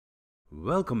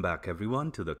Welcome back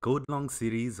everyone to the Code Long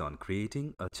series on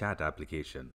creating a chat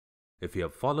application. If you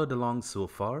have followed along so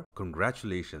far,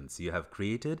 congratulations, you have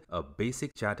created a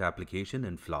basic chat application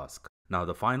in Flask. Now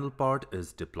the final part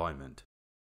is deployment.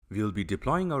 We'll be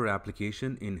deploying our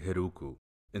application in Heroku.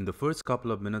 In the first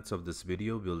couple of minutes of this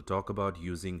video, we'll talk about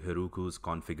using Heroku's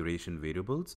configuration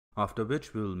variables, after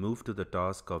which we'll move to the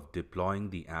task of deploying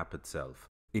the app itself.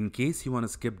 In case you want to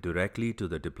skip directly to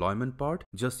the deployment part,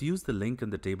 just use the link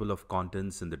in the table of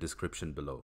contents in the description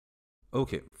below.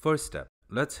 Okay, first step.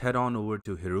 Let's head on over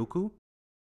to Heroku.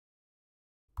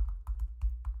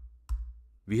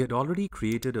 We had already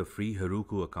created a free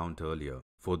Heroku account earlier.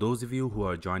 For those of you who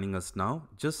are joining us now,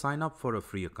 just sign up for a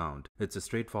free account. It's a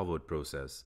straightforward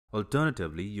process.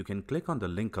 Alternatively, you can click on the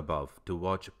link above to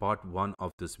watch part 1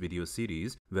 of this video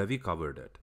series where we covered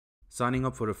it. Signing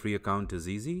up for a free account is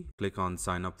easy. Click on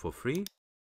sign up for free,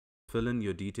 fill in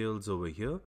your details over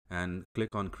here and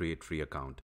click on create free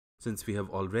account. Since we have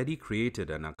already created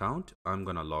an account, I'm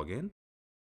gonna log in.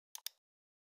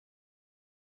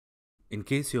 In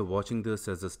case you're watching this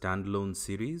as a standalone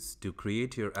series, to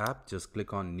create your app, just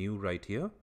click on new right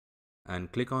here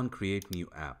and click on create new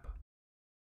app.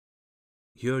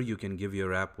 Here you can give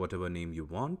your app whatever name you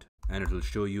want and it will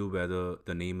show you whether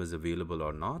the name is available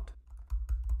or not.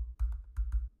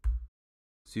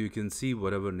 So you can see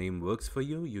whatever name works for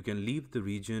you. You can leave the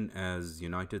region as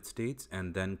United States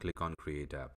and then click on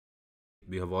create app.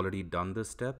 We have already done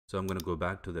this step, so I'm going to go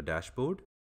back to the dashboard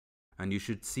and you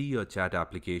should see your chat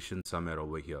application somewhere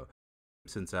over here.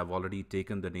 Since I've already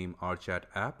taken the name RChat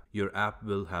app, your app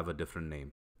will have a different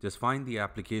name. Just find the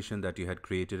application that you had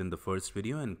created in the first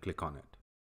video and click on it.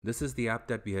 This is the app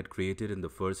that we had created in the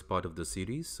first part of the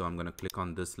series, so I'm going to click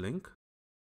on this link.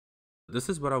 This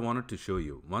is what I wanted to show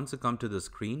you. Once you come to the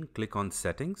screen, click on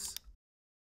settings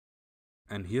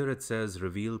and here it says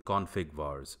reveal config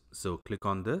vars. So click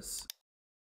on this.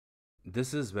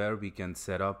 This is where we can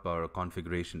set up our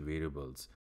configuration variables.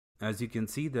 As you can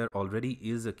see, there already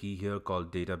is a key here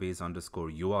called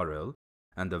database_URL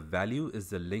and the value is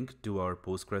the link to our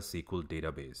PostgreSQL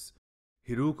database.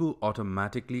 Heroku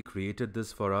automatically created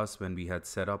this for us when we had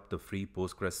set up the free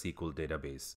PostgreSQL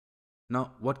database.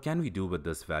 Now, what can we do with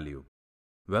this value?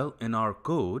 Well, in our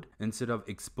code, instead of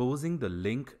exposing the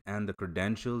link and the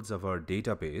credentials of our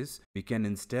database, we can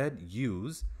instead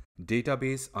use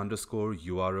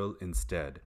database_URL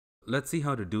instead. Let's see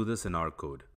how to do this in our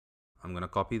code. I'm going to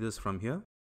copy this from here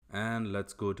and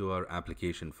let's go to our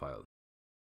application file.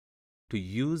 To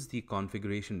use the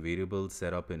configuration variable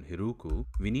set up in Heroku,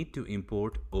 we need to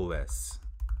import OS.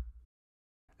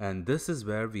 And this is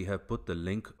where we have put the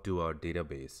link to our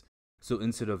database. So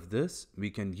instead of this, we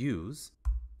can use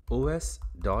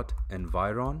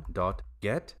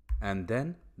os.environ.get and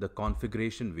then the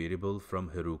configuration variable from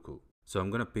Heroku. So I'm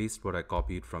going to paste what I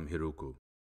copied from Heroku.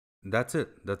 That's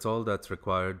it. That's all that's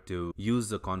required to use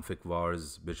the config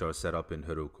vars which are set up in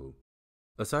Heroku.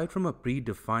 Aside from a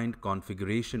predefined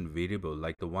configuration variable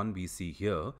like the one we see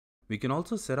here, we can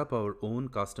also set up our own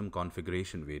custom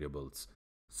configuration variables.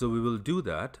 So we will do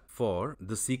that for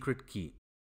the secret key.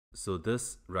 So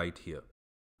this right here.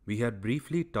 We had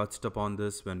briefly touched upon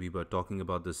this when we were talking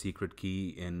about the secret key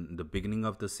in the beginning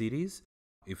of the series.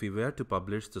 If we were to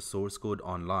publish the source code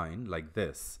online like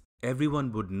this,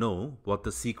 everyone would know what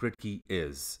the secret key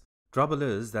is. Trouble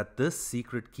is that this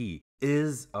secret key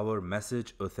is our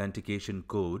message authentication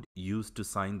code used to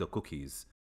sign the cookies.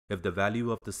 If the value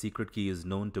of the secret key is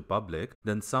known to public,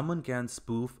 then someone can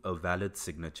spoof a valid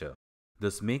signature.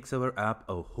 This makes our app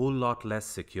a whole lot less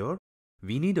secure.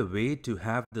 We need a way to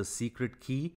have the secret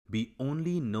key be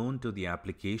only known to the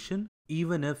application,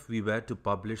 even if we were to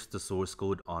publish the source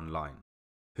code online.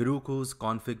 Heroku's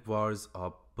config vars are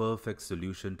a perfect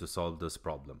solution to solve this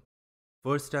problem.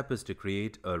 First step is to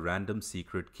create a random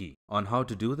secret key. On how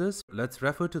to do this, let's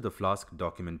refer to the Flask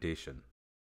documentation.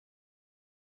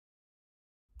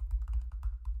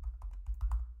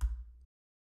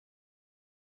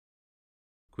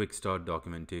 Quick start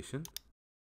documentation.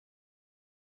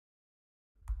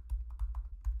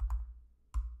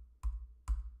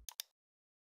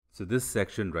 So this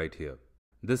section right here,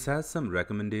 this has some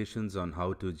recommendations on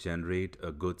how to generate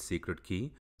a good secret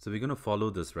key. So we're going to follow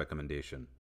this recommendation.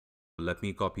 Let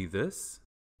me copy this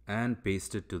and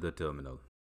paste it to the terminal.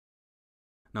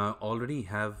 Now I already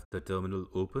have the terminal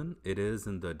open. It is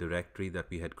in the directory that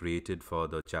we had created for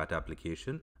the chat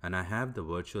application and I have the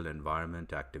virtual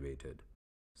environment activated.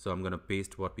 So I'm going to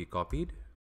paste what we copied.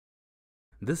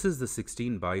 This is the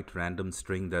 16-byte random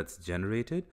string that's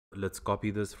generated. Let's copy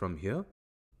this from here.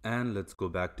 And let's go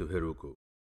back to Heroku.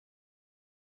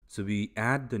 So we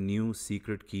add the new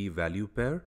secret key value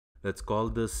pair Let's call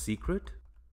this secret,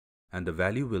 and the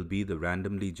value will be the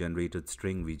randomly generated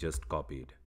string we just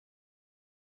copied.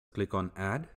 Click on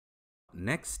Add.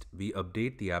 Next, we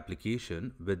update the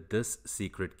application with this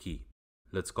secret key.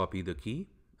 Let's copy the key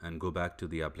and go back to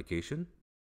the application.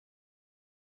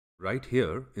 Right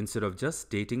here, instead of just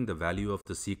stating the value of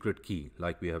the secret key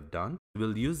like we have done,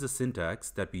 we'll use the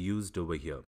syntax that we used over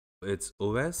here. It's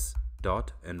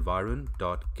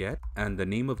os.environ.get and the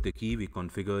name of the key we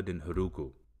configured in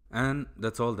Heroku. And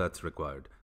that's all that's required.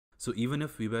 So even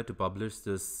if we were to publish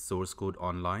this source code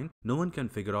online, no one can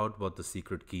figure out what the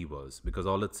secret key was because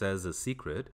all it says is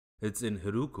secret. It's in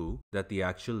Heroku that the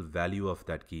actual value of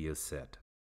that key is set.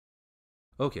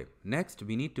 Okay, next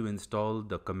we need to install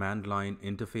the command line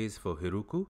interface for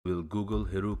Heroku. We'll Google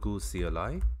Heroku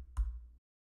CLI.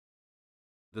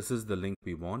 This is the link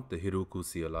we want, the Heroku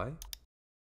CLI.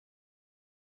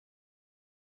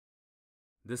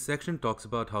 This section talks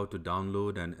about how to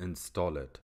download and install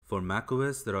it. For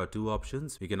macOS, there are two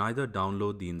options. We can either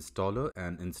download the installer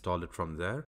and install it from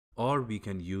there, or we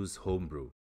can use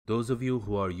Homebrew. Those of you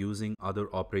who are using other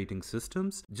operating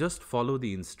systems, just follow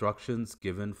the instructions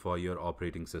given for your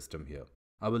operating system here.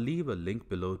 I will leave a link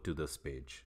below to this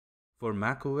page. For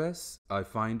macOS, I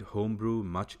find Homebrew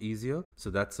much easier, so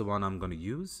that's the one I'm going to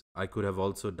use. I could have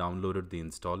also downloaded the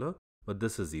installer, but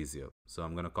this is easier. So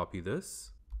I'm going to copy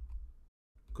this,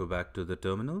 go back to the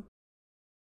terminal,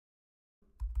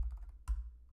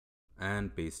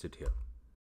 and paste it here.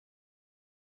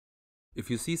 If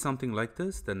you see something like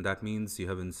this, then that means you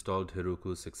have installed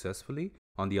Heroku successfully.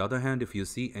 On the other hand, if you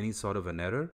see any sort of an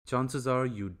error, chances are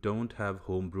you don't have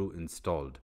Homebrew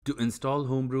installed. To install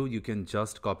Homebrew, you can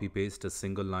just copy-paste a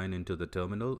single line into the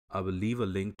terminal. I will leave a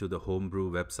link to the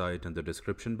Homebrew website in the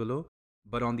description below.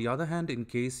 But on the other hand, in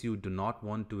case you do not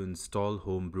want to install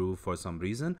Homebrew for some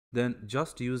reason, then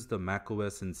just use the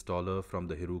macOS installer from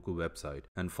the Heroku website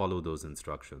and follow those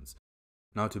instructions.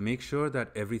 Now to make sure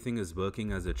that everything is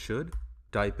working as it should,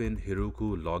 type in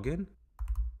Heroku login.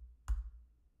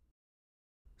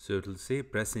 So it will say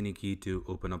press any key to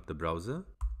open up the browser.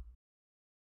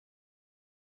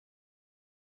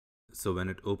 So when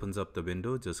it opens up the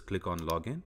window, just click on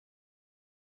login.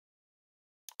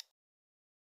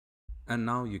 And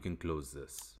now you can close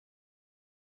this.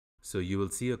 So you will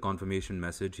see a confirmation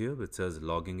message here which says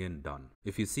logging in done.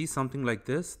 If you see something like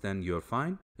this, then you're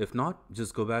fine. If not,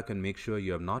 just go back and make sure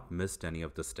you have not missed any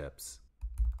of the steps.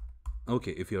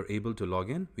 Okay, if you're able to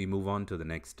log in, we move on to the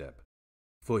next step.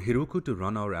 For Heroku to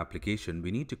run our application,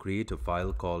 we need to create a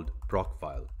file called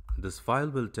Procfile. This file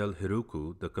will tell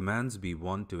Heroku the commands we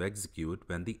want to execute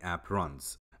when the app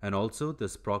runs. And also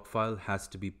this Procfile has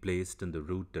to be placed in the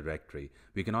root directory.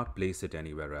 We cannot place it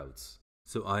anywhere else.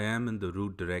 So I am in the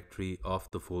root directory of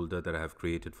the folder that I have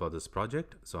created for this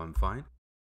project, so I'm fine.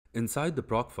 Inside the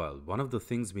Procfile, one of the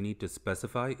things we need to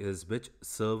specify is which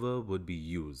server would be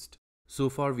used. So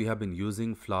far we have been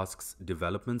using Flask's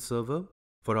development server.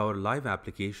 For our live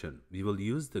application, we will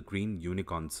use the green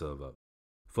unicorn server.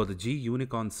 For the G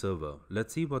unicorn server,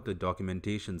 let's see what the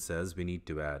documentation says we need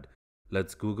to add.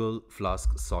 Let's Google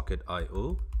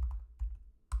flask-socketio.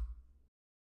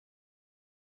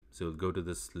 So we'll go to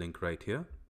this link right here.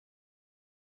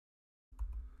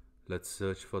 Let's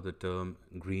search for the term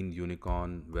green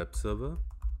unicorn web server.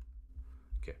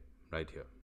 Okay, right here.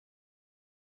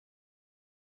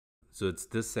 So it's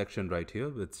this section right here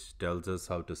which tells us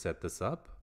how to set this up.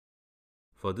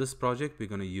 For this project, we're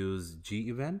going to use G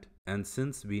event, and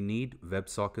since we need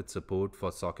WebSocket support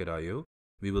for Socket.io,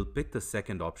 we will pick the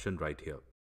second option right here.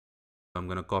 I'm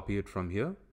going to copy it from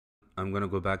here. I'm going to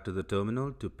go back to the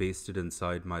terminal to paste it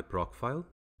inside my Procfile.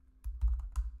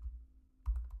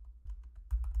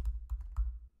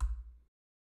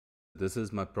 This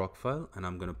is my Procfile, and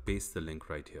I'm going to paste the link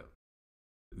right here.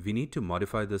 We need to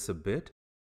modify this a bit.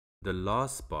 The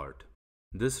last part,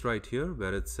 this right here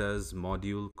where it says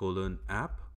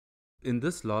module:app. In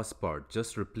this last part,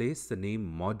 just replace the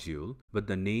name module with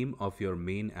the name of your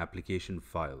main application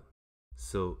file.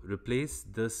 So replace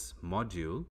this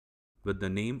module with the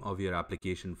name of your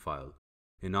application file.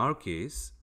 In our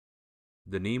case,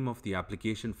 the name of the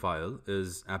application file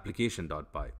is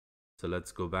application.py. So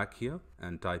let's go back here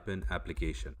and type in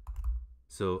application.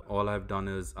 So all I've done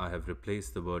is I have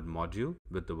replaced the word module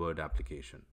with the word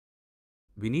application.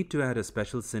 We need to add a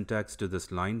special syntax to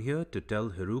this line here to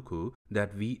tell Heroku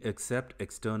that we accept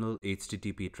external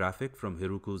HTTP traffic from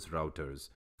Heroku's routers.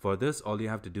 For this, all you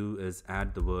have to do is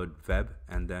add the word web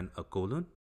and then a colon.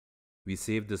 We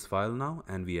save this file now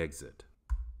and we exit.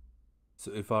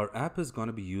 So if our app is going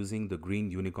to be using the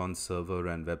green unicorn server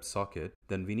and WebSocket,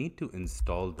 then we need to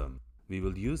install them. We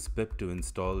will use pip to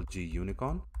install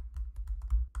gunicorn.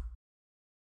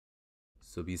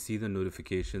 So we see the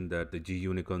notification that the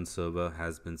gUnicorn server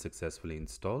has been successfully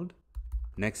installed.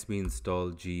 Next, we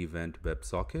install gEvent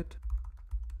WebSocket.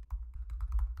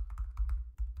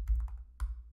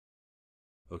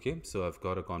 Okay, so I've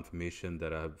got a confirmation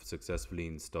that I've successfully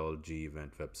installed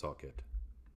gEvent WebSocket.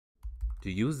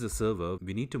 To use the server,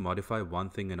 we need to modify one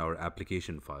thing in our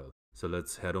application file. So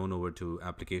let's head on over to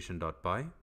application.py,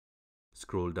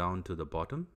 scroll down to the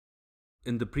bottom.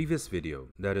 In the previous video,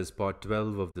 that is part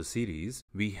 12 of the series,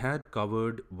 we had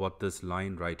covered what this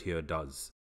line right here does.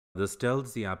 This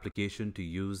tells the application to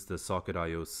use the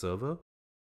socketio server.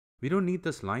 We don't need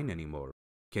this line anymore.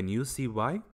 Can you see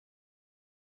why?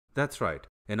 That's right.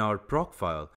 In our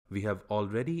Procfile, we have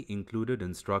already included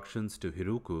instructions to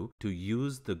Heroku to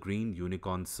use the green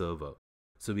unicorn server.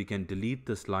 So we can delete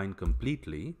this line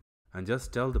completely and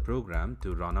just tell the program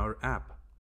to run our app.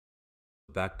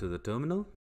 Back to the terminal.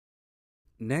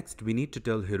 Next, we need to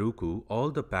tell Heroku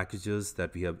all the packages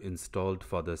that we have installed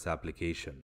for this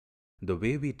application. The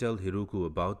way we tell Heroku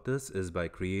about this is by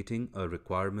creating a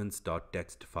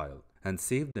requirements.txt file and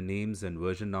save the names and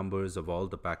version numbers of all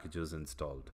the packages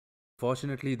installed.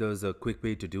 Fortunately, there's a quick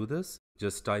way to do this.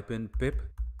 Just type in pip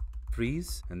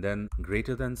freeze and then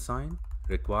greater than sign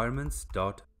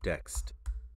requirements.txt.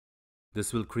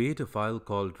 This will create a file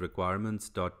called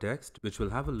requirements.txt, which will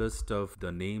have a list of the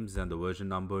names and the version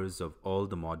numbers of all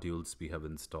the modules we have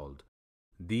installed.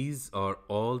 These are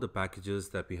all the packages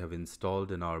that we have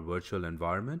installed in our virtual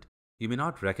environment. You may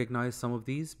not recognize some of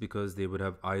these because they would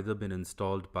have either been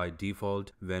installed by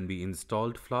default when we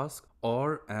installed Flask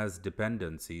or as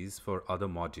dependencies for other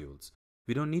modules.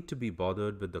 We don't need to be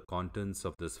bothered with the contents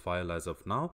of this file as of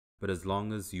now, but as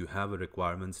long as you have a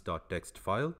requirements.txt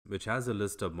file which has a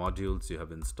list of modules you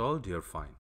have installed, you're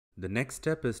fine. The next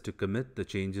step is to commit the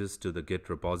changes to the Git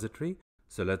repository.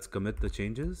 So let's commit the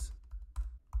changes.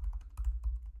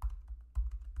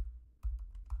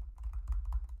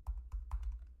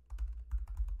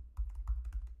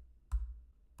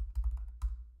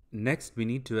 Next, we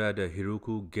need to add a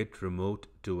Heroku Git remote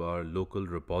to our local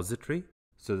repository.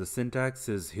 So the syntax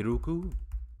is Heroku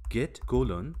Git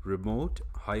remote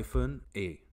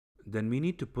 -a. Then we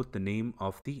need to put the name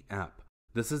of the app.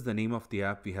 This is the name of the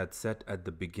app we had set at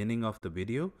the beginning of the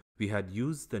video. We had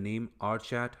used the name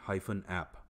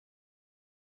rchat-app.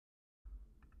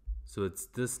 So it's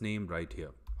this name right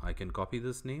here. I can copy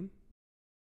this name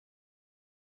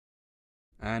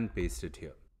and paste it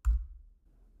here.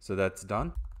 So that's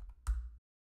done.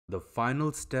 The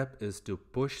final step is to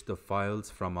push the files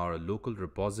from our local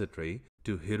repository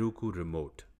to Heroku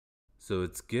remote. So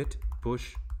it's git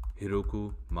push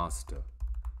Heroku master.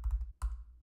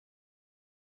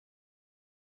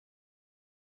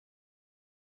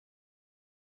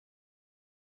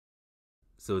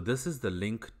 So this is the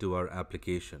link to our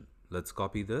application. Let's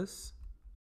copy this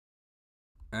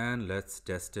and let's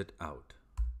test it out.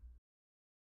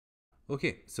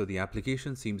 Okay, so the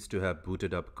application seems to have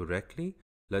booted up correctly.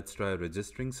 Let's try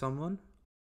registering someone.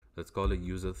 Let's call it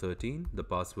user 13. The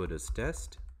password is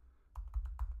test.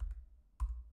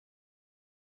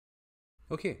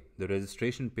 Okay, the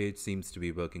registration page seems to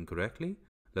be working correctly.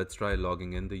 Let's try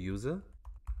logging in the user.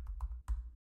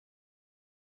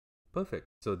 Perfect.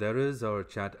 So there is our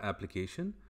chat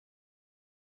application.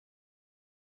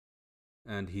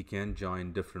 And he can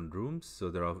join different rooms. So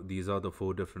these are the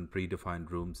 4 different predefined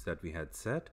rooms that we had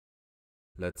set.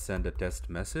 Let's send a test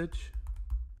message.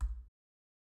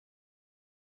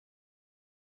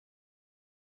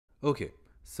 Okay,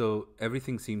 so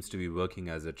everything seems to be working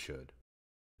as it should.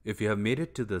 If you have made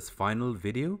it to this final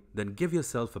video, then give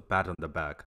yourself a pat on the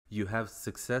back. You have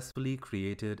successfully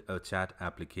created a chat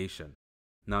application.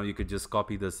 Now you could just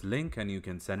copy this link and you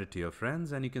can send it to your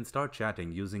friends and you can start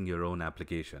chatting using your own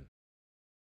application.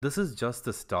 This is just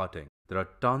the starting. There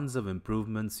are tons of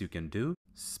improvements you can do,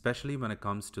 especially when it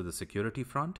comes to the security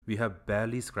front. We have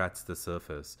barely scratched the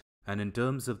surface. And in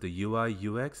terms of the UI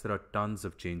UX, there are tons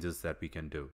of changes that we can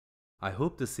do. I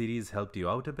hope this series helped you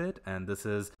out a bit, and this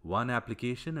is one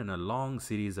application in a long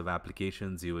series of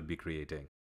applications you would be creating.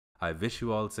 I wish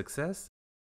you all success.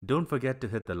 Don't forget to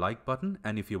hit the like button,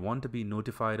 and if you want to be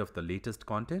notified of the latest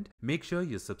content, make sure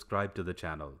you subscribe to the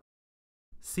channel.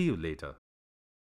 See you later.